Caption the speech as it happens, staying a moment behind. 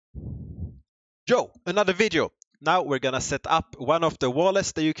Yo, another video. Now we're gonna set up one of the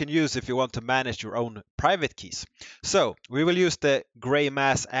wallets that you can use if you want to manage your own private keys. So we will use the Gray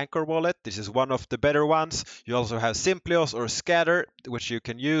Mass Anchor wallet. This is one of the better ones. You also have Simplios or Scatter, which you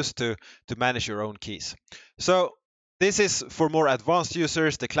can use to manage your own keys. So this is for more advanced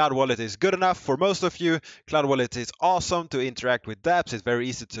users. The Cloud Wallet is good enough for most of you. Cloud Wallet is awesome to interact with dApps. It's very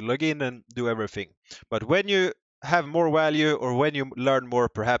easy to log in and do everything. But when you have more value or when you learn more,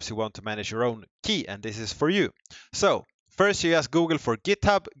 perhaps you want to manage your own key, and this is for you. So first you just Google for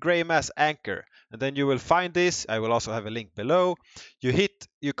GitHub GrayMass Anchor, and then you will find this. I will also have a link below.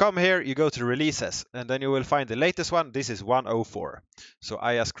 You come here, you go to releases, and then you will find the latest one. This is 104. So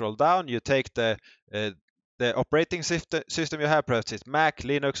I just scroll down. You take the operating system you have, perhaps it's Mac,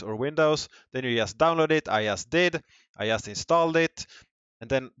 Linux, or Windows. Then you just download it. I just did. I just installed it. And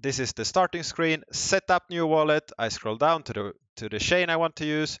then this is the starting screen, set up new wallet. I scroll down to the chain I want to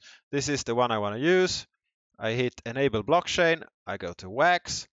use. This is the one I want to use. I hit enable blockchain. I go to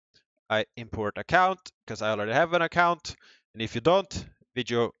Wax. I import account because I already have an account. And if you don't,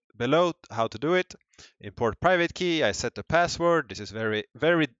 video below how to do it. Import private key. I set the password. This is very,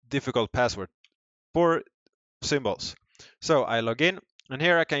 very difficult password for symbols. So I log in, and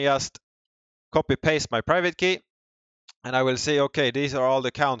here I can just copy paste my private key. And I will say, okay, these are all the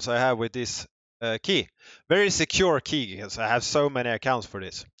accounts I have with this key. Very secure key because I have so many accounts for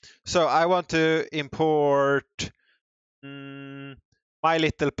this. So I want to import My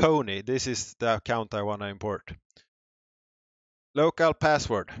Little Pony. This is the account I want to import. Local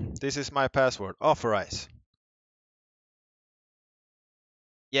password. This is my password. Authorize.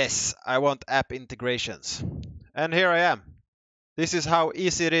 Yes, I want app integrations. And here I am. This is how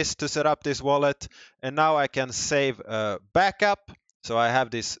easy it is to set up this wallet. And now I can save a backup. So I have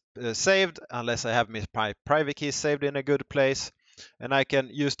this saved, unless I have my private key saved in a good place. And I can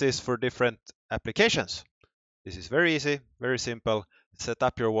use this for different applications. This is very easy, very simple. Set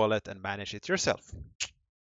up your wallet and manage it yourself.